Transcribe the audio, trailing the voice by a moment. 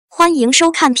欢迎收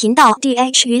看频道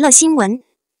D.H 娱乐新闻，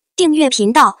订阅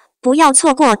频道，不要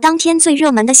错过当天最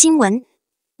热门的新闻。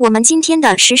我们今天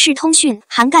的时事通讯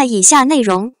涵盖以下内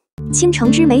容：倾城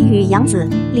之美与杨紫、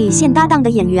李现搭档的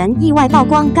演员意外曝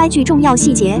光该剧重要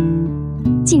细节。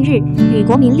近日，与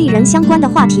国民丽人相关的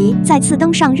话题再次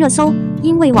登上热搜，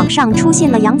因为网上出现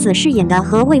了杨紫饰演的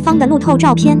何卫芳的路透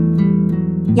照片。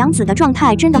杨紫的状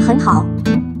态真的很好。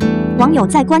网友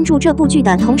在关注这部剧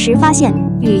的同时，发现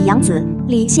与杨紫、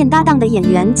李现搭档的演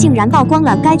员竟然曝光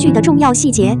了该剧的重要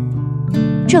细节。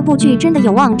这部剧真的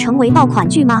有望成为爆款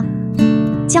剧吗？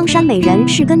江山美人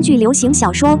是根据流行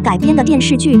小说改编的电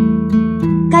视剧。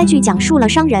该剧讲述了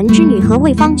商人之女何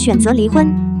卫芳选择离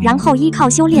婚，然后依靠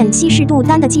修炼稀释杜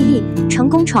丹的技艺，成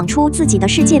功闯出自己的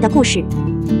世界的故事。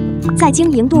在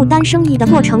经营杜丹生意的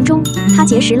过程中，他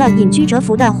结识了隐居蛰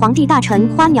伏的皇帝大臣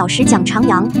花鸟石蒋长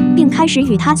阳，并开始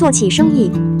与他做起生意。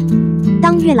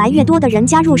当越来越多的人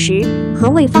加入时，何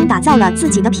卫芳打造了自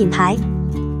己的品牌。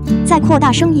在扩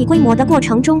大生意规模的过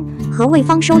程中，何卫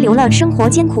芳收留了生活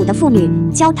艰苦的妇女，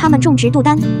教他们种植杜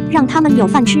丹，让他们有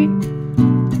饭吃。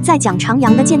在蒋长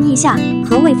阳的建议下，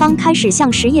何卫芳开始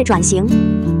向实业转型，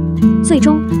最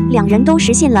终两人都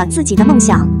实现了自己的梦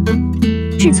想，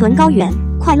志存高远，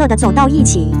快乐地走到一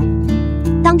起。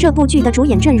当这部剧的主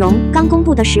演阵容刚公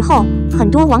布的时候，很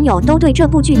多网友都对这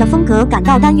部剧的风格感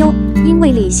到担忧，因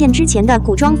为李现之前的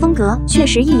古装风格确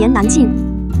实一言难尽。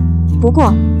不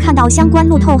过，看到相关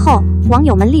路透后，网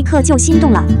友们立刻就心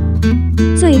动了。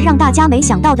最让大家没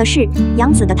想到的是，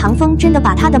杨紫的唐风真的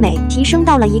把她的美提升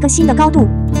到了一个新的高度。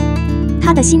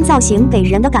她的新造型给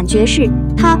人的感觉是，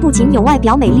她不仅有外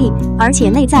表美丽，而且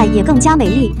内在也更加美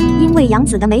丽。因为杨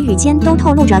紫的眉宇间都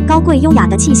透露着高贵优雅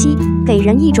的气息，给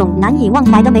人一种难以忘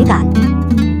怀的美感。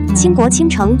倾国倾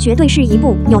城绝对是一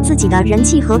部有自己的人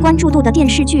气和关注度的电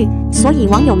视剧，所以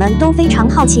网友们都非常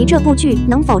好奇这部剧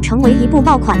能否成为一部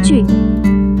爆款剧。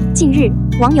近日，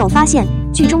网友发现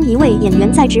剧中一位演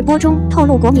员在直播中透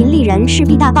露国民丽人势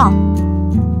必大爆。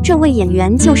这位演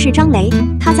员就是张雷，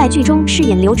他在剧中饰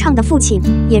演刘畅的父亲，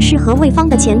也是何卫芳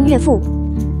的前岳父。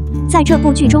在这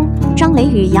部剧中，张雷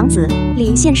与杨紫、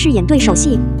李现饰演对手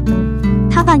戏，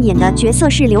他扮演的角色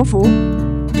是刘福。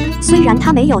虽然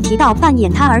他没有提到扮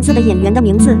演他儿子的演员的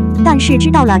名字，但是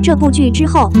知道了这部剧之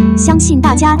后，相信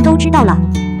大家都知道了。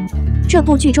这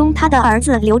部剧中他的儿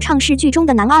子刘畅是剧中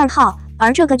的男2号，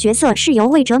而这个角色是由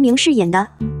魏哲鸣饰演的。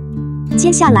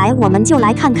接下来我们就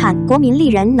来看看国民丽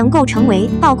人能够成为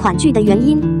爆款剧的原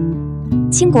因。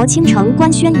倾国倾城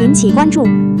官宣引起关注，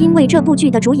因为这部剧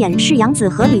的主演是杨紫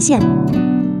和李现。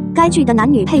该剧的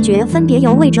男女配角分别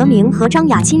由魏哲鸣和张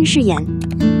雅钦饰演。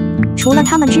除了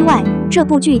他们之外，这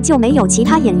部剧就没有其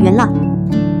他演员了。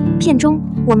片中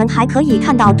我们还可以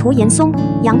看到涂岩松、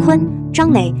杨坤、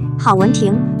张磊、郝文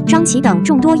婷、张琪等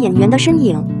众多演员的身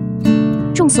影。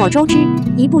众所周知，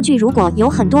一部剧如果有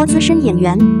很多资深演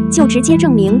员，就直接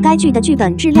证明该剧的剧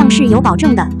本质量是有保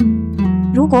证的。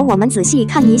如果我们仔细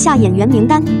看一下演员名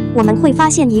单，我们会发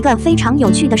现一个非常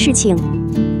有趣的事情。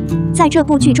在这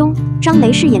部剧中，张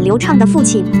雷饰演刘畅的父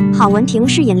亲，郝文婷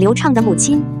饰演刘畅的母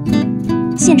亲。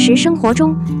现实生活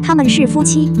中，他们是夫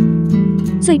妻。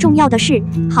最重要的是，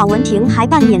郝文婷还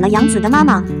扮演了杨紫的妈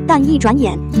妈，但一转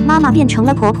眼，妈妈变成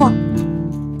了婆婆。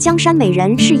江山美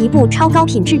人是一部超高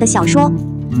品质的小说。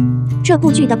这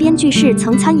部剧的编剧是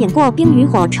曾参演过《冰与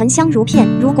火》《沉香如片》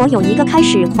《如果有一个开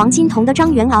始》《黄金瞳》的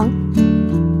张元昂，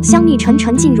《香蜜沉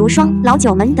沉烬如霜》《老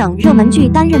九门》等热门剧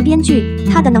担任编剧，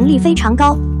他的能力非常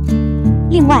高。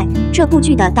另外，这部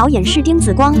剧的导演是丁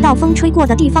子光，《到风吹过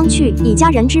的地方去》《以家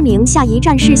人之名》《下一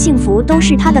站是幸福》都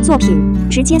是他的作品，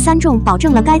直接3中保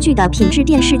证了该剧的品质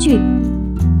电视剧。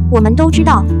我们都知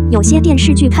道，有些电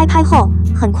视剧开拍后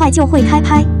很快就会开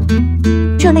拍，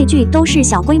这类剧都是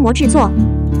小规模制作。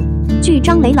据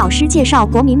张雷老师介绍，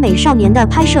国民美少年的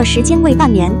拍摄时间为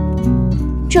半年，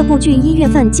这部剧1月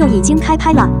份就已经开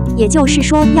拍了，也就是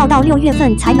说要到6月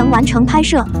份才能完成拍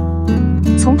摄。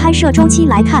从拍摄周期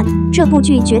来看，这部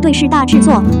剧绝对是大制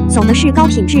作，走的是高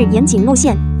品质严谨路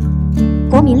线。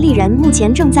国民丽人目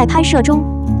前正在拍摄中，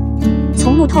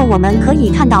从路透我们可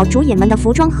以看到主演们的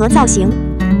服装和造型，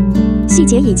细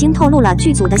节已经透露了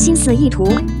剧组的心思意图。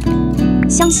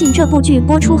相信这部剧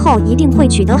播出后一定会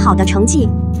取得好的成绩。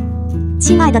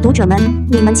亲爱的读者们，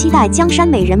你们期待江山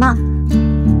美人吗？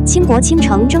倾国倾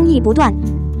城争议不断，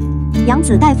杨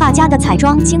紫戴发夹的彩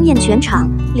妆惊艳全场，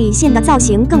李现的造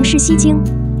型更是吸睛。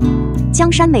江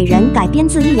山美人改编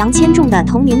自易烊千重的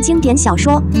同名经典小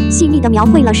说，细腻地描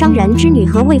绘了商人之女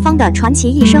何卫芳的传奇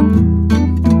一生。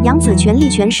杨紫全力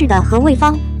诠释的何卫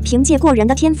芳，凭借过人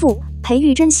的天赋，培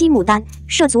育珍稀牡丹，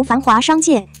涉足繁华商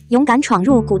界，勇敢闯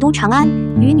入古都长安，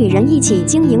与女人一起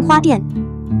经营花店。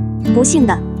不幸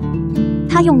的，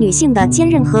她用女性的坚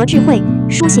韧和智慧，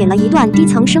书写了一段低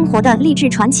层生活的励志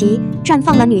传奇，绽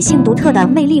放了女性独特的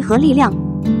魅力和力量。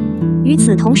与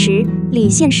此同时，李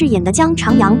现饰演的江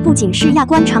长阳不仅是亚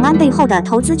冠长安背后的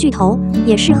投资巨头，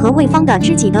也是和魏芳的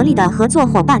知己得力的合作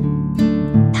伙伴。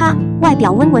他外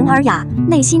表温文尔雅，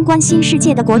内心关心世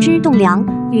界的国之栋梁，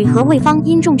与和魏芳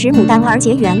因种植牡丹而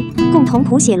结缘，共同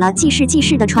谱写了济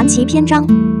世的传奇篇章。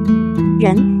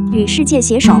人与世界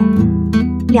携手，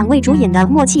两位主演的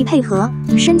默契配合、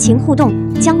深情互动，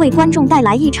将为观众带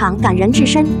来一场感人至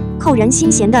深、扣人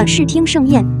心弦的视听盛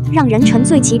宴，让人沉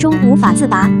醉其中无法自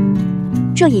拔。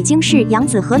这已经是杨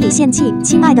紫和李现继《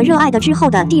亲爱的热爱的》之后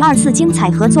的第2次精彩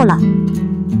合作了。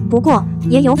不过，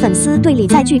也有粉丝对李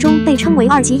在剧中被称为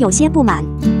2级有些不满。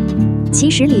其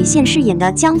实李现饰演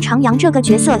的江长阳这个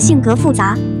角色性格复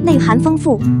杂、内涵丰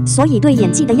富，所以对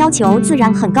演技的要求自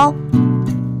然很高。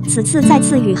此次再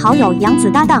次与好友杨紫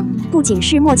搭档，不仅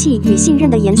是默契与信任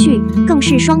的延续，更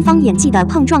是双方演技的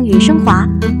碰撞与升华。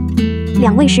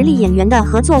两位实力演员的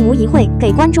合作无疑会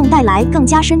给观众带来更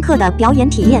加深刻的表演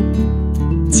体验。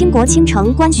倾国倾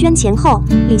城官宣前后，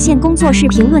李现工作室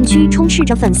评论区充斥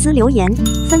着粉丝留言，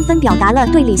纷纷表达了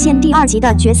对李现第2集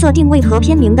的角色定位和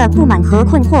片名的不满和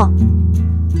困惑。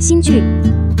新剧，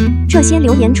这些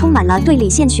留言充满了对李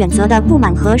现选择的不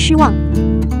满和失望。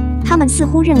他们似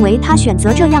乎认为他选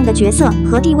择这样的角色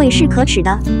和地位是可耻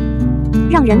的，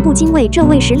让人不禁为这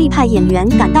位实力派演员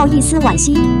感到一丝惋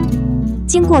惜。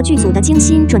经过剧组的精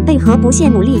心准备和不懈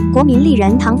努力，国民丽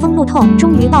人唐风路透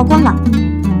终于曝光了。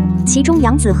其中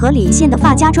杨紫和李现的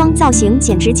发家妆造型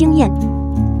简直惊艳，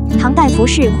唐代服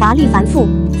饰华丽繁复，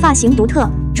发型独特，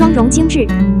妆容精致，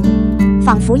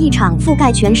仿佛一场覆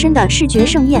盖全身的视觉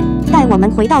盛宴，带我们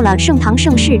回到了盛唐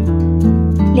盛世。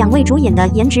两位主演的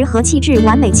颜值和气质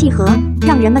完美契合，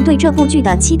让人们对这部剧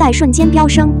的期待瞬间飙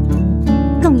升。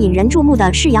更引人注目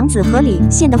的是杨紫和李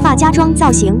现的发家妆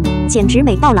造型，简直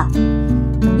美爆了。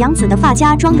杨紫的发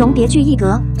家妆容别具一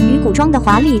格，与古装的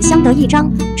华丽相得益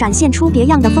彰，展现出别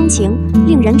样的风情，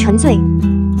令人沉醉。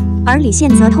而李现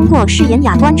则通过饰演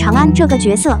雅官长安这个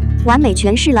角色，完美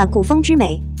诠释了古风之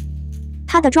美。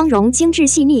他的妆容精致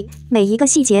细腻，每一个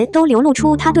细节都流露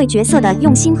出他对角色的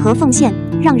用心和奉献，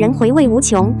让人回味无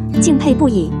穷，敬佩不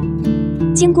已。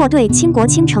经过对倾国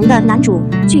倾城的男主、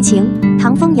剧情、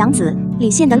唐风、杨紫、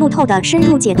李现的路透的深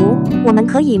入解读，我们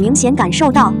可以明显感受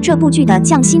到这部剧的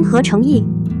匠心和诚意。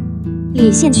李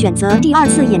现选择第2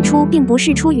次演出，并不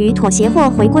是出于妥协或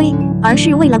回归，而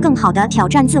是为了更好地挑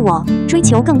战自我，追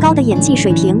求更高的演技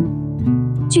水平。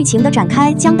剧情的展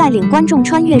开将带领观众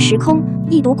穿越时空，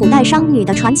一睹古代商女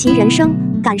的传奇人生，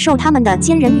感受她们的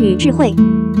坚韧与智慧。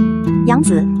杨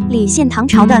紫、李现唐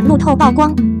朝的路透曝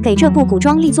光，给这部古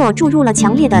装力作注入了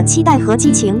强烈的期待和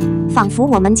激情，仿佛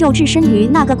我们就置身于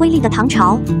那个瑰丽的唐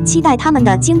朝，期待他们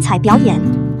的精彩表演。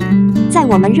在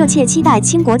我们热切期待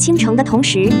倾国倾城的同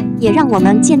时，也让我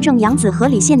们见证杨紫和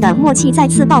李现的默契再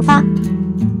次爆发。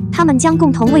他们将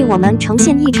共同为我们呈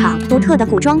现一场独特的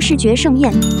古装视觉盛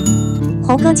宴。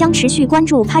猴哥将持续关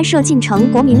注拍摄进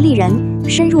程，国民丽人，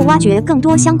深入挖掘更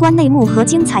多相关内幕和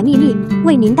精彩秘密，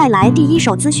为您带来第一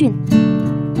手资讯。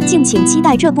敬请期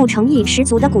待这部诚意十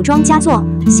足的古装佳作，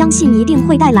相信一定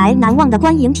会带来难忘的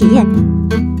观影体验。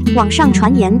网上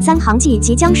传言簪行记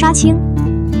即将杀青，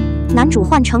男主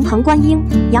换成彭冠英，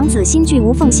杨紫新剧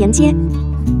无缝衔接。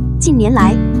近年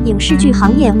来，影视剧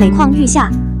行业每况愈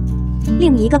下，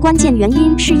另一个关键原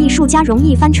因是艺术家容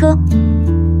易翻车。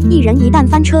艺人一旦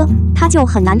翻车，他就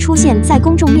很难出现在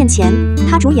公众面前，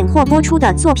他主演或播出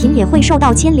的作品也会受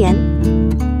到牵连。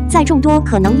在众多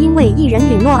可能因为艺人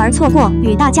陨落而错过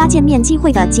与大家见面机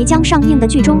会的即将上映的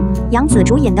剧中，杨紫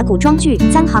主演的古装剧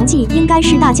《簪行记》应该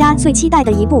是大家最期待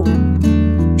的一部。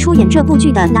出演这部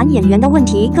剧的男演员的问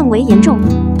题更为严重，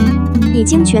已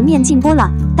经全面禁播了，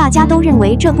大家都认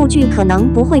为这部剧可能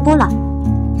不会播了。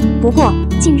不过，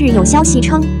近日有消息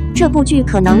称，这部剧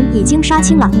可能已经杀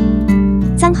青了。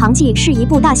《簪行记》是一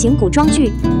部大型古装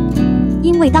剧，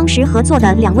因为当时合作的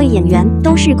2位演员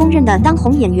都是公认的当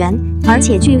红演员，而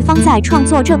且剧方在创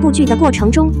作这部剧的过程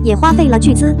中也花费了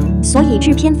巨资，所以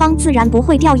制片方自然不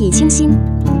会掉以轻心。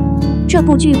这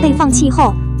部剧被放弃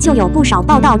后，就有不少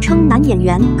报道称男演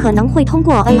员可能会通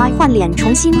过 AI 换脸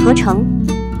重新合成。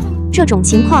这种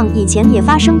情况以前也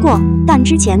发生过，但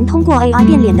之前通过 AI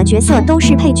变脸的角色都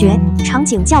是配角，场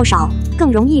景较少，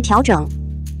更容易调整。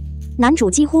男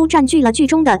主几乎占据了剧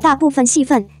中的大部分戏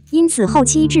份，因此后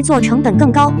期制作成本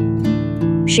更高。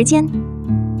时间，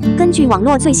根据网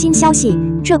络最新消息，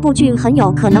这部剧很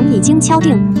有可能已经敲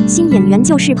定，新演员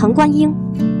就是彭冠英。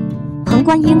彭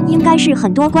冠英应该是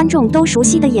很多观众都熟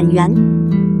悉的演员，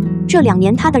这2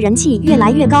年他的人气越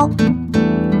来越高，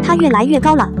他越来越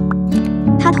高了。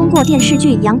他通过电视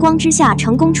剧《阳光之下》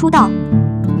成功出道。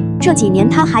这几年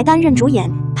他还担任主演，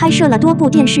拍摄了多部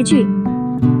电视剧。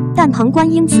但彭冠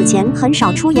英此前很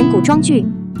少出演古装剧，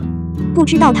不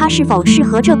知道他是否适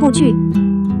合这部剧。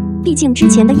毕竟之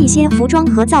前的一些服装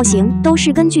和造型都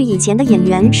是根据以前的演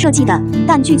员设计的，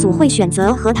但剧组会选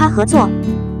择和他合作。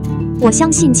我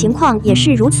相信情况也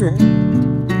是如此，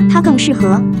他更适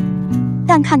合。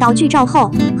但看到剧照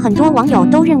后，很多网友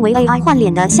都认为 AI 换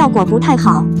脸的效果不太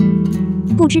好。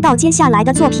不知道接下来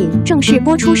的作品正式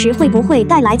播出时会不会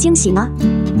带来惊喜呢？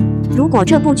如果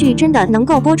这部剧真的能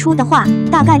够播出的话，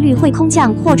大概率会空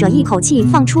降或者一口气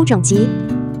放出整集。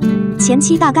前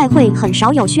期大概会很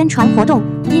少有宣传活动，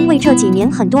因为这几年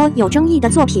很多有争议的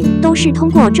作品都是通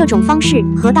过这种方式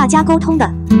和大家沟通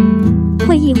的。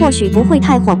会议或许不会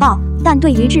太火爆，但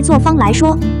对于制作方来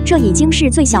说，这已经是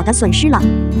最小的损失了。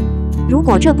如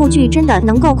果这部剧真的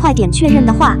能够快点确认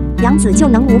的话，杨紫就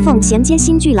能无缝衔接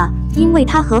新剧了，因为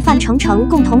她和范丞丞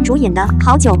共同主演的《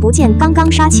好久不见》刚刚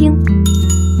杀青。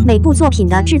每部作品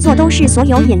的制作都是所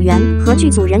有演员和剧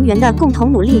组人员的共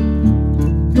同努力。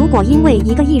如果因为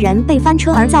一个艺人被翻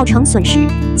车而造成损失，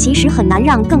其实很难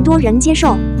让更多人接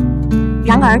受。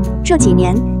然而这几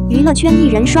年，娱乐圈艺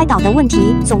人摔倒的问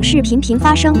题总是频频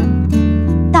发生，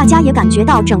大家也感觉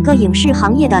到整个影视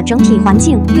行业的整体环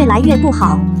境越来越不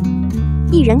好，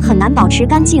艺人很难保持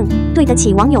干净，对得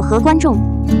起网友和观众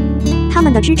他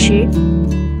们的支持。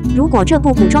如果这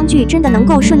部古装剧真的能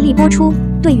够顺利播出，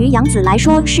对于杨紫来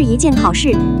说是一件好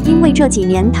事，因为这几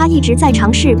年她一直在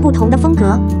尝试不同的风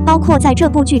格，包括在这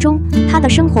部剧中，她的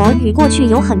生活与过去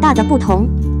有很大的不同。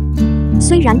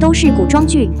虽然都是古装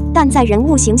剧，但在人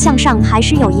物形象上还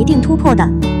是有一定突破的。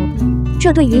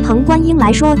这对于彭冠英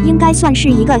来说，应该算是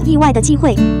一个意外的机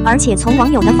会，而且从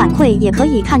网友的反馈也可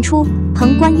以看出，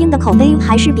彭冠英的口碑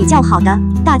还是比较好的，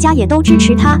大家也都支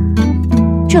持他。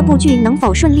这部剧能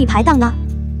否顺利排档呢？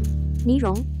倪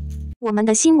蓉，我们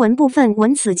的新闻部分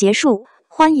文此结束，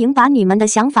欢迎把你们的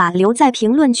想法留在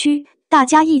评论区，大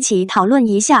家一起讨论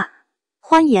一下。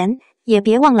欢迎，也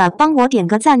别忘了帮我点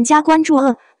个赞加关注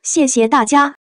谢谢大家。